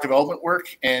our product development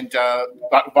work. And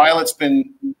Violet's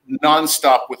been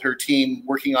nonstop with her team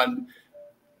working on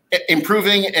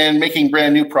improving and making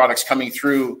brand new products coming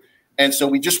through. And so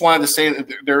we just wanted to say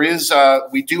that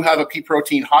we do have a pea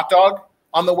protein hot dog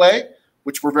on the way,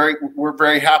 which we're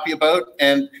very happy about.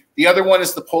 And the other one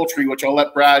is the poultry, which I'll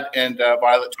let Brad and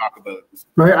Violet talk about.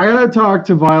 Right, I gotta talk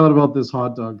to Violet about this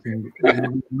hot dog thing.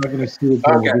 I'm not gonna see it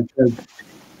because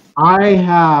I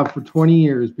have for 20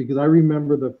 years, because I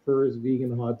remember the first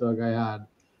vegan hot dog I had,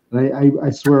 and I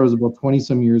swear it was about 20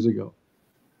 some years ago.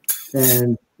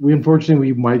 And we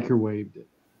unfortunately microwaved it.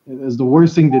 It was the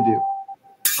worst thing to do.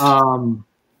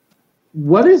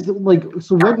 What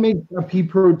makes a pea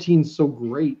protein so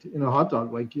great in a hot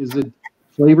dog? Like, is it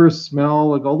flavor,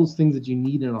 smell, like all those things that you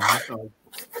need in a hot dog?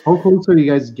 How close are you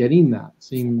guys getting that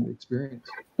same experience?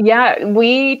 Yeah,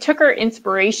 we took our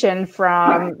inspiration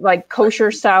from like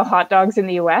kosher style hot dogs in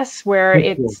the US, where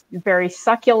it's very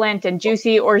succulent and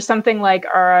juicy, or something like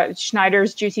our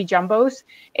Schneider's Juicy Jumbos.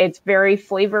 It's very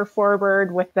flavor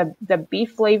forward with the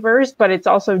beef flavors, but it's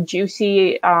also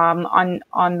juicy on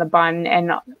the bun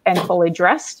and fully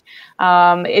dressed.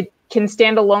 It can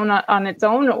stand alone on its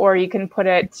own, or you can put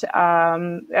it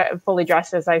fully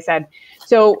dressed, as I said.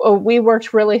 So we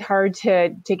worked really hard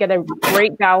to get a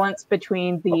great balance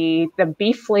between the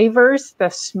beef flavors, the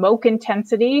smoke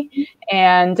intensity,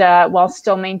 and while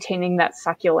still maintaining that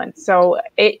succulence. So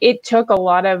it took a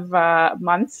lot of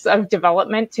months of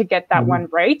development to get that one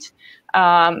right.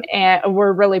 And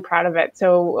we're really proud of it.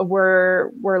 So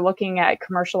we're looking at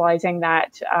commercializing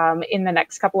that in the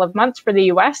next couple of months for the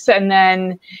US, and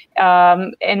then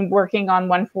and working on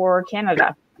one for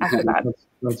Canada after that.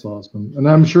 That's awesome. And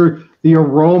I'm sure the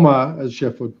aroma, as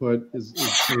Chef would put, is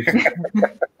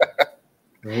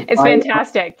right? It's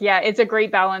fantastic. Yeah, it's a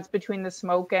great balance between the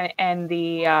smoke and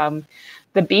the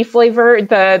beef flavor.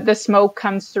 The smoke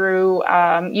comes through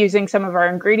using some of our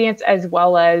ingredients, as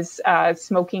well as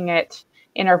smoking it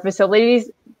in our facilities.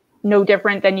 No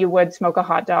different than you would smoke a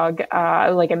hot dog,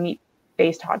 like a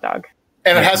meat-based hot dog.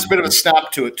 And it has a bit of a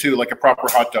snap to it too, like a proper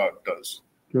hot dog does.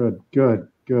 Good.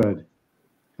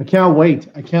 I can't wait.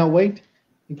 I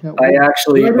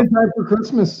actually, right in time for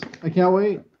Christmas. I can't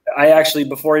wait. I actually,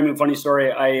 before even funny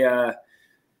story, I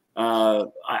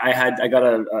got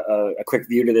a quick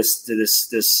view to this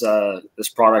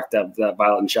product that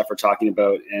Violet and Chef are talking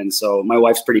about, and so my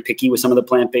wife's pretty picky with some of the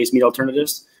plant-based meat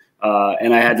alternatives,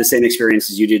 and I had the same experience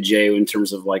as you did, Jay, in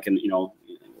terms of like an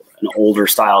older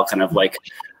style kind of like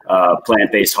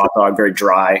plant-based hot dog, very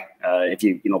dry. If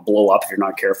you blow up if you're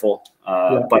not careful.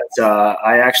 But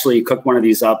I actually cooked one of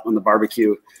these up on the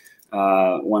barbecue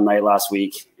one night last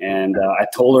week, and I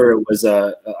told her it was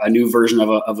a new version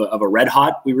of a Red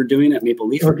Hot we were doing at Maple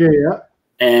Leaf. Okay, yeah.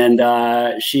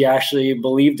 And she actually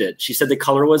believed it. She said the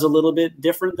color was a little bit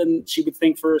different than she would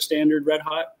think for a standard Red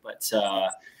Hot, but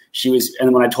she was.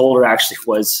 And when I told her actually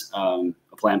was a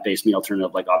plant-based meat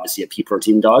alternative, like obviously a pea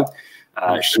protein dog,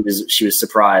 she was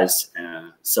surprised.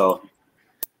 So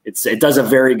it does a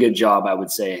very good job, I would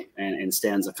say, and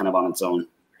stands kind of on its own.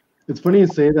 It's funny you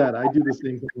say that. I do the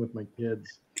same thing with my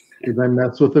kids, because I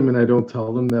mess with them and I don't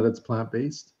tell them that it's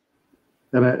plant-based.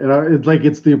 And it's like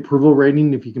it's the approval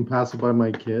rating if you can pass it by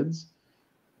my kids.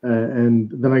 And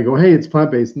then I go, hey, it's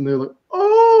plant-based. And they're like,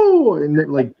 oh,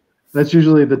 and like that's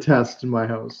usually the test in my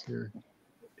house here.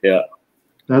 Yeah.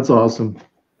 That's awesome.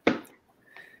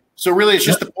 So really, it's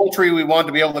just the poultry we wanted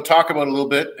to be able to talk about a little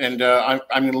bit, and I'm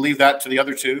going to leave that to the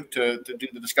other two to do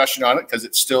the discussion on it, because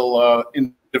it's still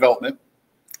in development.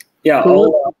 Yeah,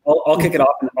 I'll kick it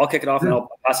off, and I'll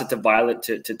pass it to Violet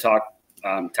to talk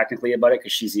technically about it,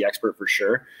 because she's the expert for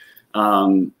sure.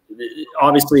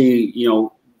 Obviously,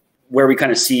 where we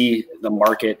kind of see the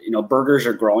market, burgers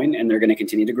are growing and they're going to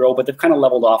continue to grow, but they've kind of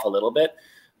leveled off a little bit.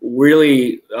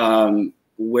 Really,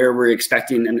 where we're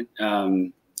expecting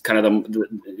kind of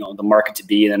the market to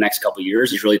be in the next couple of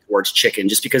years is really towards chicken,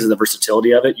 just because of the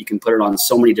versatility of it. You can put it on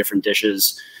so many different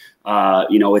dishes.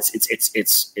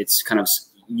 It's kind of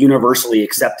universally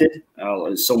accepted.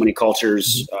 So many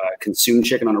cultures consume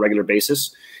chicken on a regular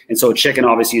basis, and so chicken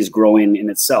obviously is growing in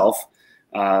itself.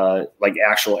 Like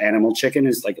actual animal chicken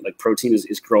is like protein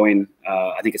is growing.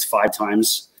 I think it's 5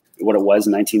 times what it was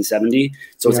in 1970.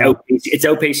 So it's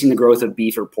outpacing the growth of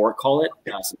beef or pork, call it,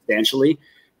 substantially.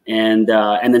 And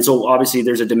then so obviously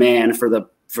there's a demand for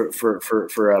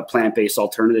a plant-based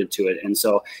alternative to it. And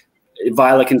so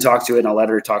Violet can talk to it, and I'll let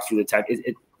her talk through the tech.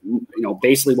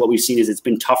 Basically what we've seen is it's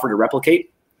been tougher to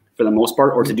replicate for the most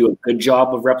part, or to do a good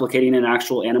job of replicating an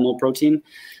actual animal protein.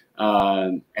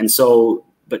 And so,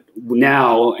 but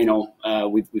now,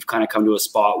 we've kind of come to a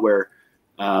spot where,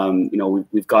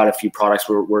 we've got a few products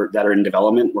that are in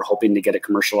development. We're hoping to get it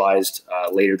commercialized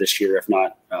later this year, if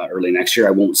not early next year.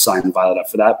 I won't sign Violet up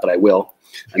for that, but I will.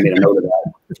 I made a note of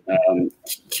that.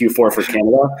 Q4 for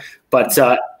Canada. But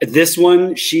this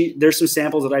one, there's some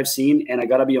samples that I've seen, and I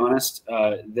got to be honest,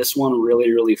 this one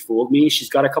really, really fooled me. She's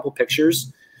got a couple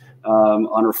pictures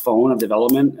on her phone of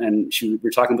development, and we were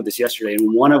talking about this yesterday,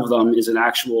 and one of them is an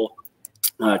actual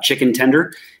chicken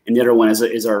tender, and the other one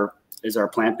is our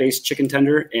plant-based chicken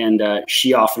tender, and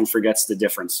she often forgets the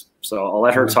difference. So I'll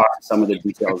let her talk to some of the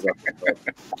details.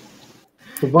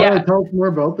 So Violet, tell us more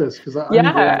about this, because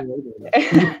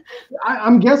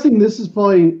I'm guessing this is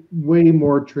probably way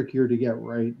more trickier to get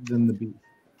right than the beef.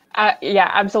 Yeah,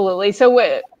 absolutely.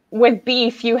 So with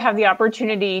beef, you have the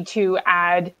opportunity to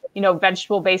add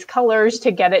vegetable-based colors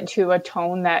to get it to a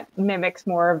tone that mimics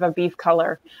more of a beef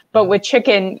color. But with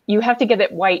chicken, you have to get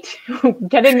it white.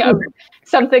 Getting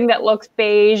something that looks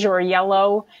beige or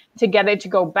yellow to get it to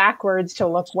go backwards to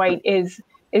look white is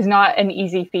not an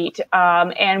easy feat.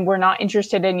 And we're not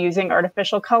interested in using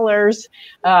artificial colors.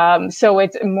 So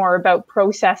it's more about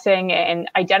processing and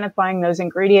identifying those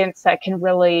ingredients that can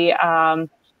really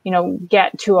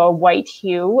get to a white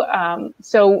hue.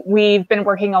 So we've been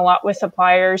working a lot with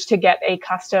suppliers to get a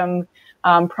custom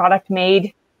product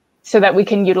made so that we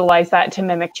can utilize that to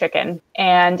mimic chicken.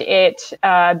 And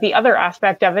the other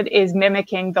aspect of it is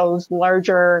mimicking those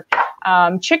larger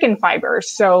chicken fibers.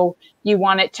 So you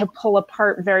want it to pull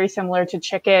apart very similar to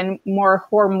chicken, more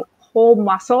whole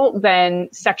muscle than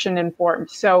sectioned and formed.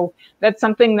 So that's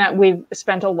something that we've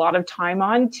spent a lot of time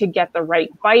on to get the right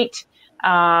bite.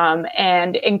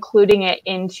 And including it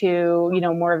into,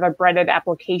 more of a breaded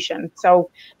application.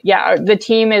 So yeah, the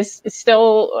team is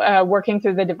still working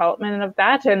through the development of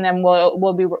that. And then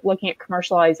we'll be looking at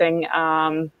commercializing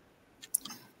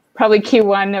probably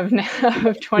Q1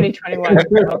 of 2021.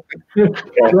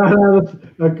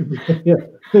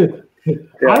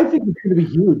 I think it's going to be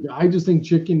huge. I just think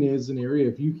chicken is an area,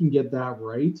 if you can get that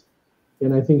right.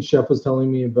 And I think Chef was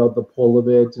telling me about the pull of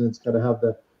it, and it's got to have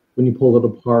when you pull it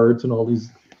apart and all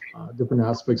these different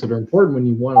aspects that are important when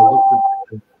you want to look for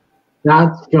chicken.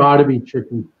 That's got to be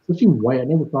tricky, especially white. I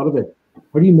never thought of it.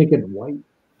 How do you make it white?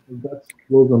 That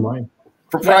blows my mind.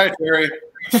 Proprietary.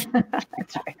 That's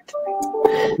right.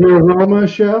 The aroma,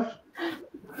 Chef.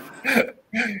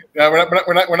 Yeah,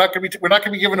 we're not going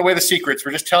to be giving away the secrets.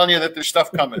 We're just telling you that there's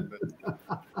stuff coming.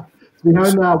 It's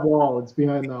behind that wall. It's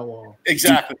behind that wall.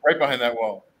 Exactly, right behind that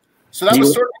wall. So that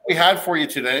was sort of what we had for you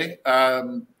today.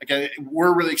 Again,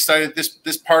 we're really excited.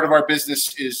 This part of our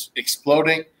business is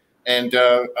exploding, and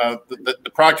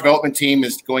the product development team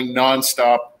is going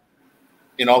nonstop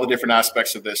in all the different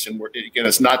aspects of this. And again,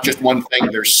 it's not just one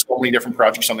thing. There's so many different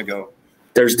projects on the go.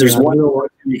 There's one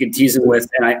you can tease it with,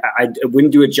 and I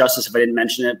wouldn't do it justice if I didn't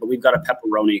mention it. But we've got a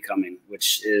pepperoni coming,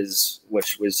 which is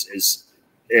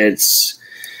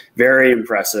very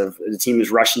impressive. The team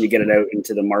is rushing to get it out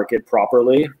into the market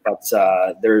properly, but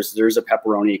there's a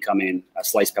pepperoni coming, a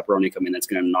sliced pepperoni coming that's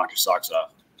going to knock your socks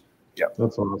off. Yeah,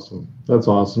 that's awesome. That's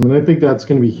awesome, and I think that's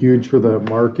going to be huge for the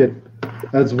market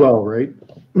as well, right?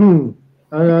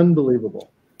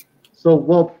 Unbelievable. So,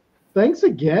 well, thanks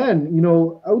again.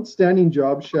 Outstanding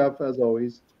job, Chef, as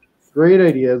always. Great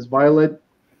ideas, Violet.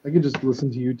 I could just listen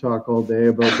to you talk all day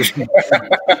about this.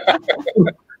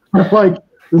 Like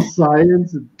the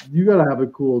science. You got to have a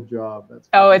cool job.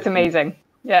 It's amazing.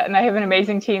 Yeah, and I have an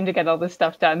amazing team to get all this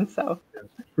stuff done. So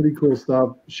pretty cool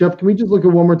stuff. Chef, can we just look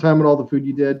at one more time at all the food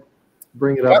you did?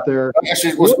 Bring it up there.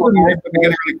 Actually, let's go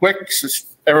really quick. So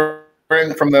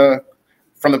everything from the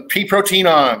pea protein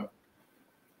on.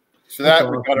 So that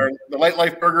we've got the Light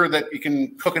Life burger that you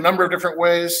can cook a number of different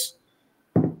ways.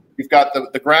 You've got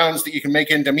the grounds that you can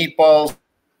make into meatballs,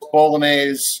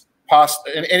 bolognese,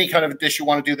 pasta, and any kind of dish you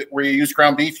want to do where you use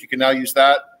ground beef, you can now use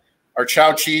that. Our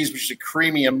chow cheese, which is a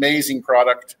creamy, amazing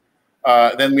product.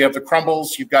 Then we have the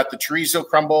crumbles. You've got the chorizo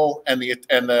crumble and the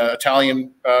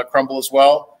Italian crumble as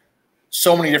well.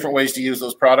 So many different ways to use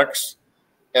those products.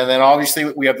 And then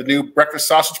obviously we have the new breakfast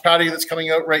sausage patty that's coming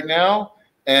out right now,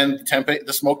 and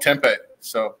the smoked tempeh.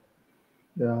 So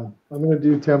yeah, I'm going to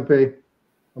do tempeh.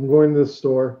 I'm going to the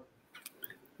store.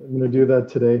 I'm going to do that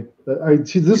today.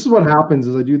 This is what happens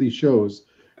is I do these shows,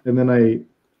 and then I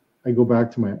go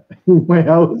back to my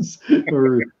house,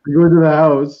 or I go to the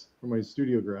house or my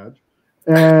studio garage,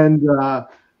 and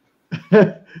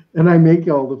and I make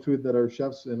all the food that our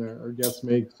chefs and our guests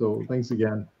make. So thanks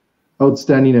again.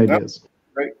 Outstanding ideas. Yep.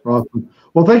 Great. Awesome.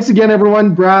 Well, thanks again,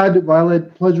 everyone. Brad,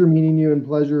 Violet, pleasure meeting you and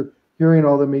pleasure hearing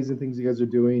all the amazing things you guys are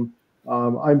doing.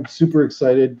 I'm super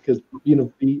excited because,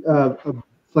 be a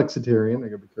flexitarian. I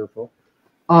gotta be careful.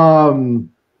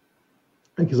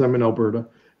 Because I'm in Alberta.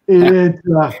 You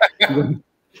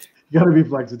gotta be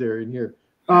flexitarian here.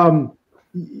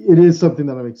 It is something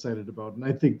that I'm excited about. And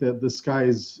I think that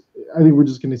I think we're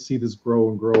just going to see this grow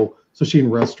and grow, especially in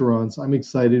restaurants. I'm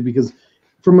excited because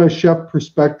from a chef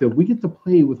perspective, we get to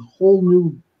play with a whole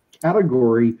new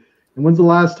category. And when's the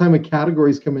last time a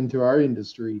category's come into our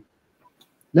industry?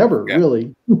 Never,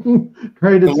 really.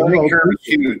 Right? The learning curve is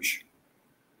huge.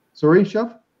 Sorry,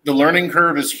 Chef? The learning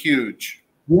curve is huge.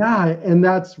 Yeah, and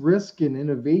that's risk and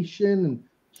innovation and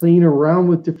playing around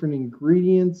with different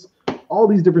ingredients, all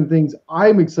these different things.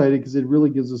 I'm excited because it really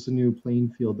gives us a new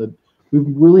playing field that we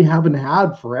really haven't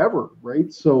had forever,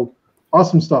 right? So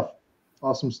awesome stuff.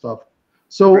 Awesome stuff.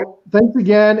 So thanks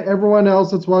again, everyone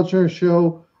else that's watching our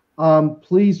show.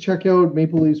 Please check out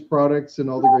Maple Leaf's products and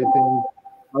all the great things.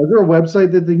 Is there a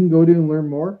website that they can go to and learn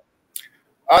more?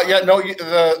 Yeah, no,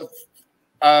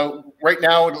 right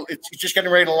now it's just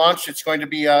getting ready to launch. It's going to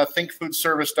be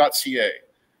thinkfoodservice.ca.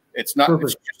 It's not.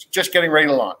 Perfect. It's just getting ready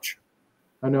to launch.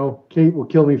 I know Kate will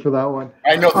kill me for that one.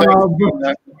 I know.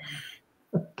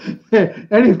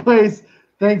 Anyways,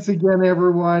 thanks again,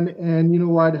 everyone. And you know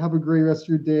what? Have a great rest of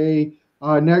your day.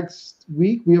 Next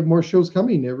week, we have more shows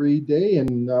coming every day,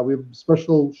 and we have a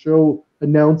special show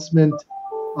announcement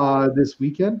this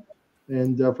weekend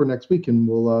and for next week, and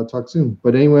we'll talk soon.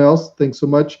 But anyway else, thanks so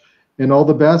much, and all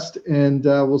the best, and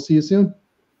we'll see you soon.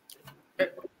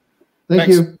 Thank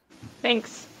you.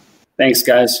 Thanks. Thanks,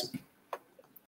 guys.